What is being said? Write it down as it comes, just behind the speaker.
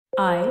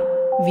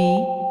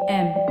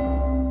IVM.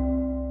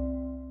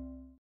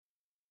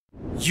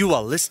 You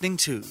are listening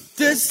to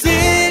The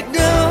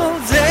Signal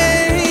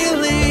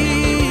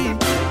Daily.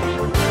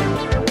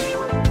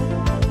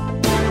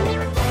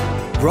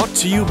 Brought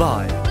to you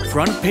by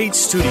Front Page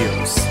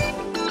Studios.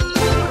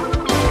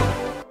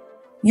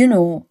 You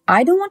know,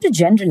 I don't want to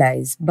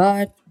generalize,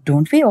 but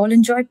don't we all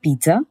enjoy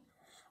pizza?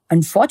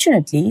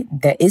 Unfortunately,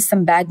 there is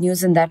some bad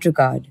news in that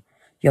regard.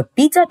 Your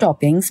pizza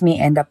toppings may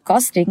end up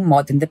costing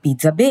more than the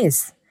pizza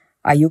base.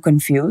 Are you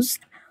confused?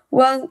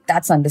 Well,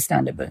 that's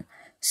understandable.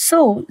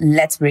 So,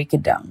 let's break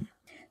it down.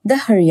 The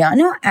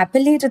Haryana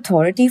Appellate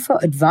Authority for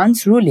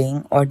Advanced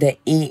Ruling, or the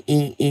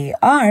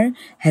AAAR,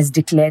 has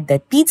declared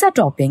that pizza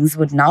toppings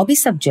would now be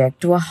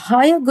subject to a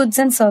higher goods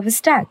and service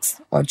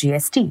tax, or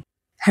GST.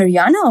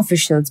 Haryana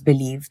officials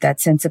believe that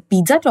since a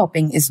pizza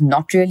topping is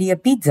not really a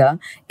pizza,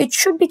 it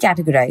should be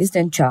categorized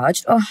and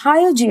charged a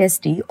higher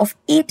GST of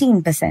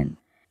 18%.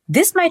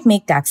 This might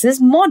make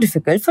taxes more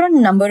difficult for a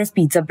number of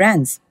pizza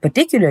brands,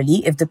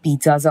 particularly if the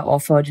pizzas are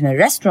offered in a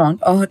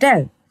restaurant or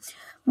hotel.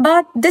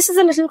 But this is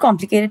a little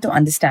complicated to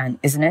understand,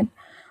 isn't it?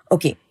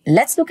 Okay,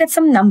 let's look at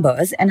some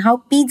numbers and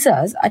how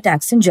pizzas are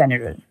taxed in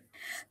general.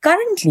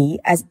 Currently,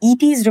 as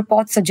ET's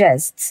report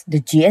suggests,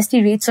 the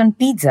GST rates on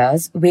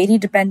pizzas vary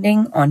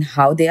depending on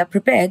how they are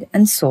prepared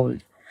and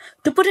sold.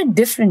 To put it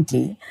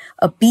differently,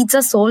 a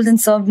pizza sold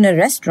and served in a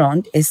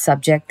restaurant is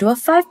subject to a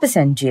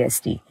 5%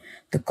 GST.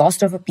 The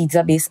cost of a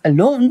pizza base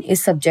alone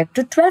is subject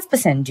to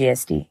 12%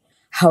 GST.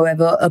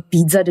 However, a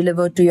pizza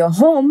delivered to your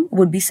home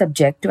would be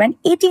subject to an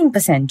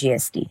 18%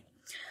 GST.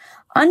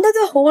 Under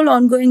the whole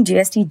ongoing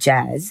GST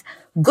jazz,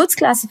 goods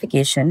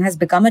classification has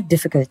become a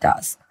difficult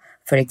task.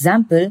 For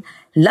example,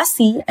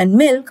 lassi and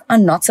milk are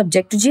not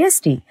subject to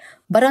GST.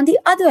 But on the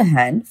other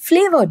hand,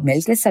 flavored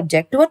milk is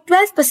subject to a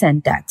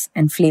 12% tax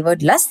and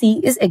flavored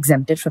lassi is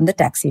exempted from the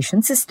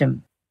taxation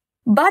system.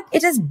 But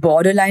it is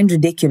borderline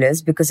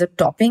ridiculous because a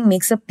topping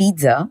makes a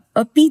pizza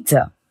a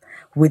pizza.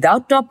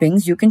 Without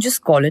toppings, you can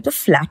just call it a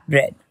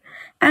flatbread.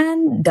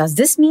 And does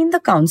this mean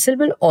the council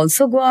will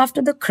also go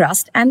after the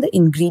crust and the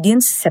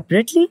ingredients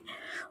separately?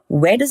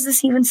 Where does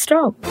this even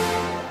stop?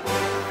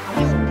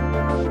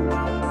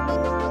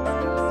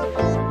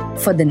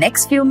 For the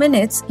next few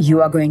minutes,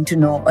 you are going to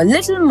know a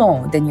little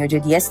more than you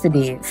did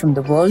yesterday from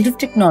the world of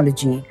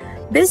technology,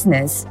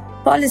 business,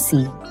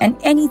 policy, and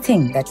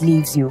anything that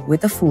leaves you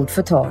with a food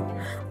for thought.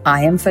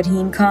 I am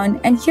Farheen Khan,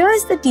 and here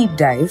is the deep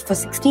dive for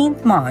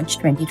 16th March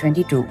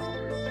 2022.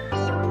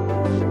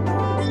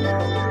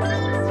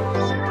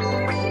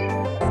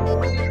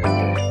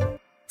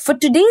 For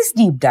today's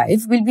deep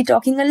dive, we'll be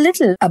talking a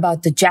little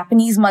about the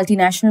Japanese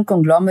multinational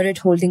conglomerate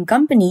holding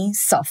company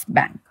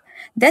SoftBank.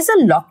 There's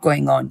a lot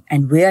going on,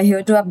 and we're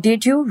here to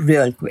update you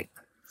real quick.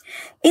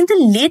 In the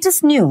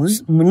latest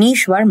news,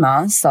 Munish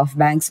Verma,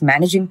 SoftBank's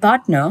managing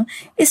partner,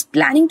 is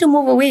planning to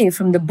move away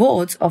from the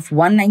boards of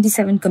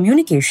 197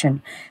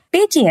 Communication,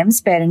 Paytm's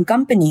parent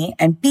company,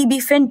 and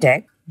PB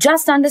Fintech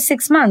just under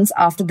 6 months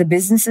after the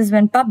businesses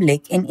went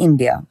public in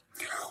India.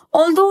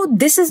 Although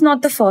this is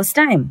not the first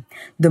time,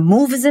 the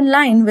move is in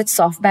line with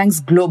SoftBank's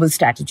global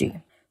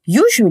strategy.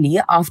 Usually,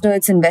 after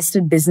its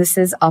invested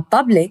businesses are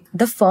public,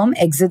 the firm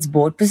exits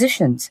board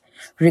positions.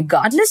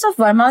 Regardless of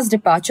Verma's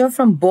departure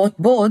from both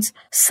boards,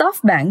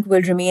 SoftBank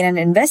will remain an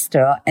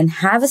investor and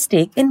have a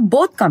stake in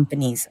both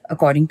companies,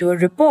 according to a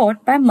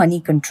report by Money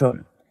Control.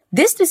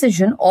 This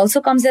decision also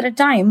comes at a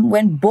time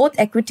when both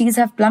equities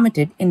have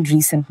plummeted in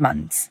recent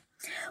months.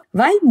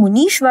 While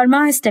Munish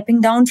Verma is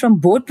stepping down from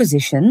board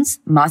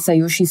positions,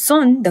 Masayoshi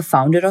Son, the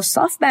founder of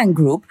SoftBank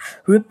Group,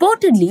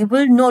 reportedly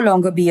will no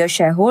longer be a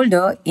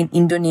shareholder in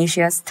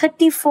Indonesia's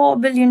 $34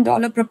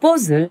 billion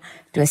proposal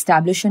to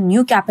establish a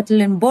new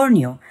capital in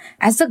Borneo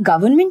as the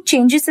government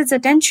changes its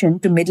attention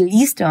to Middle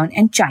Eastern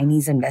and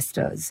Chinese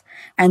investors.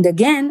 And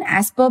again,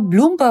 as per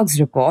Bloomberg's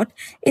report,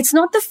 it's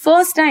not the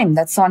first time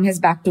that Son has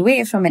backed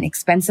away from an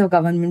expensive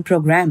government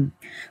program.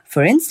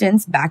 For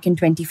instance, back in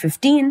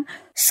 2015,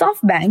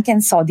 SoftBank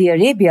and Saudi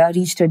Arabia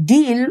reached a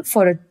deal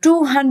for a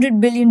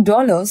 $200 billion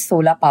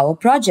solar power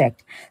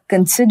project,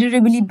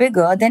 considerably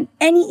bigger than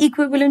any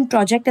equivalent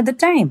project at the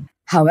time.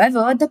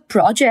 However, the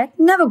project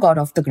never got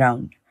off the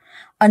ground.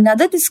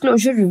 Another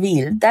disclosure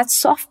revealed that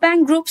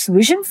SoftBank Group's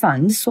Vision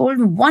Fund sold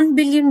 $1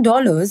 billion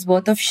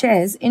worth of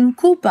shares in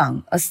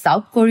Coupang, a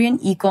South Korean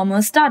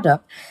e-commerce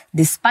startup,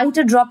 despite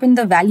a drop in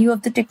the value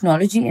of the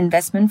technology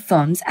investment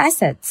firm's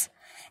assets.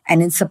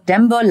 And in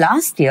September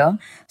last year,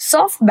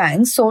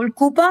 SoftBank sold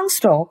Coupang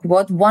stock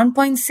worth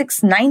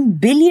 $1.69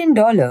 billion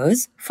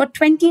for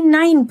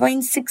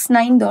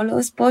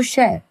 $29.69 per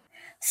share.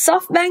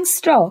 SoftBank's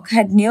stock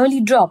had nearly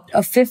dropped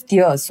a fifth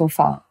year so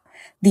far.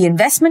 The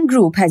investment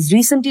group has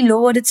recently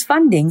lowered its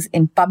fundings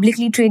in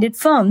publicly traded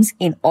firms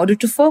in order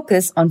to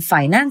focus on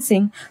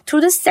financing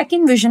through the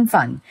second Vision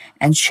Fund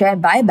and share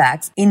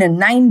buybacks in a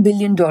 $9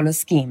 billion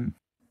scheme.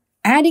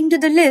 Adding to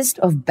the list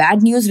of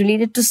bad news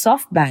related to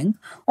SoftBank,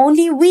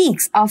 only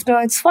weeks after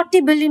its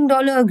 $40 billion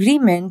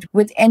agreement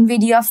with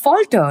Nvidia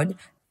faltered,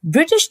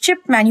 British chip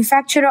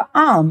manufacturer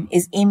ARM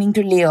is aiming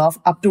to lay off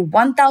up to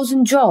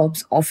 1,000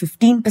 jobs or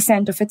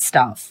 15% of its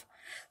staff.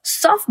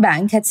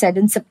 SoftBank had said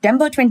in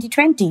September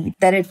 2020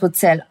 that it would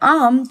sell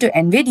ARM to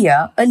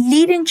Nvidia, a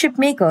leading chip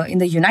maker in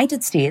the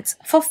United States,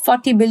 for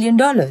 $40 billion.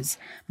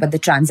 But the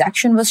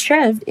transaction was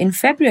shelved in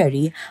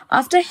February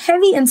after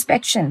heavy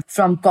inspection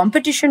from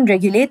competition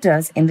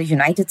regulators in the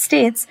United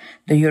States,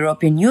 the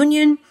European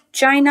Union,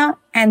 China,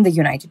 and the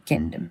United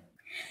Kingdom.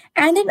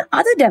 And in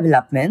other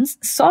developments,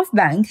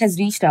 SoftBank has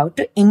reached out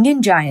to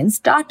Indian giants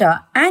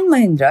Tata and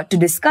Mahindra to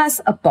discuss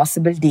a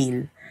possible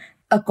deal.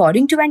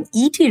 According to an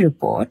ET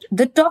report,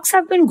 the talks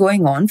have been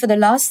going on for the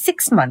last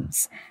 6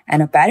 months,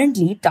 and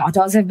apparently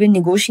Tatas have been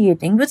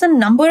negotiating with a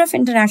number of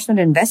international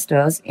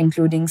investors,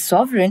 including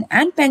sovereign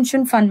and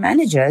pension fund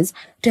managers,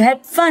 to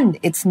help fund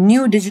its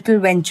new digital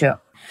venture.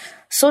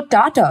 So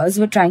Tatas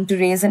were trying to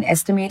raise an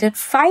estimated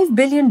 $5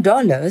 billion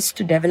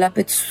to develop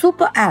its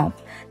super app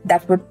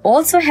that would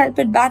also help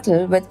it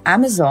battle with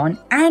Amazon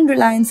and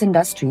Reliance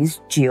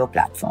Industries' Jio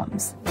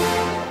platforms.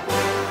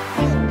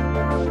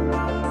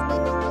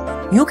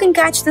 You can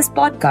catch this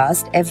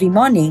podcast every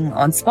morning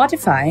on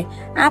Spotify,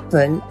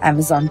 Apple,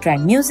 Amazon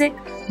Prime Music,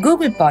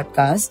 Google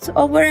Podcasts,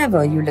 or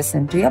wherever you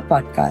listen to your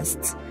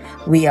podcasts.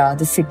 We are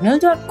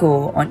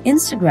thesignal.co on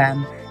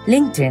Instagram,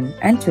 LinkedIn,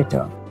 and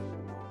Twitter.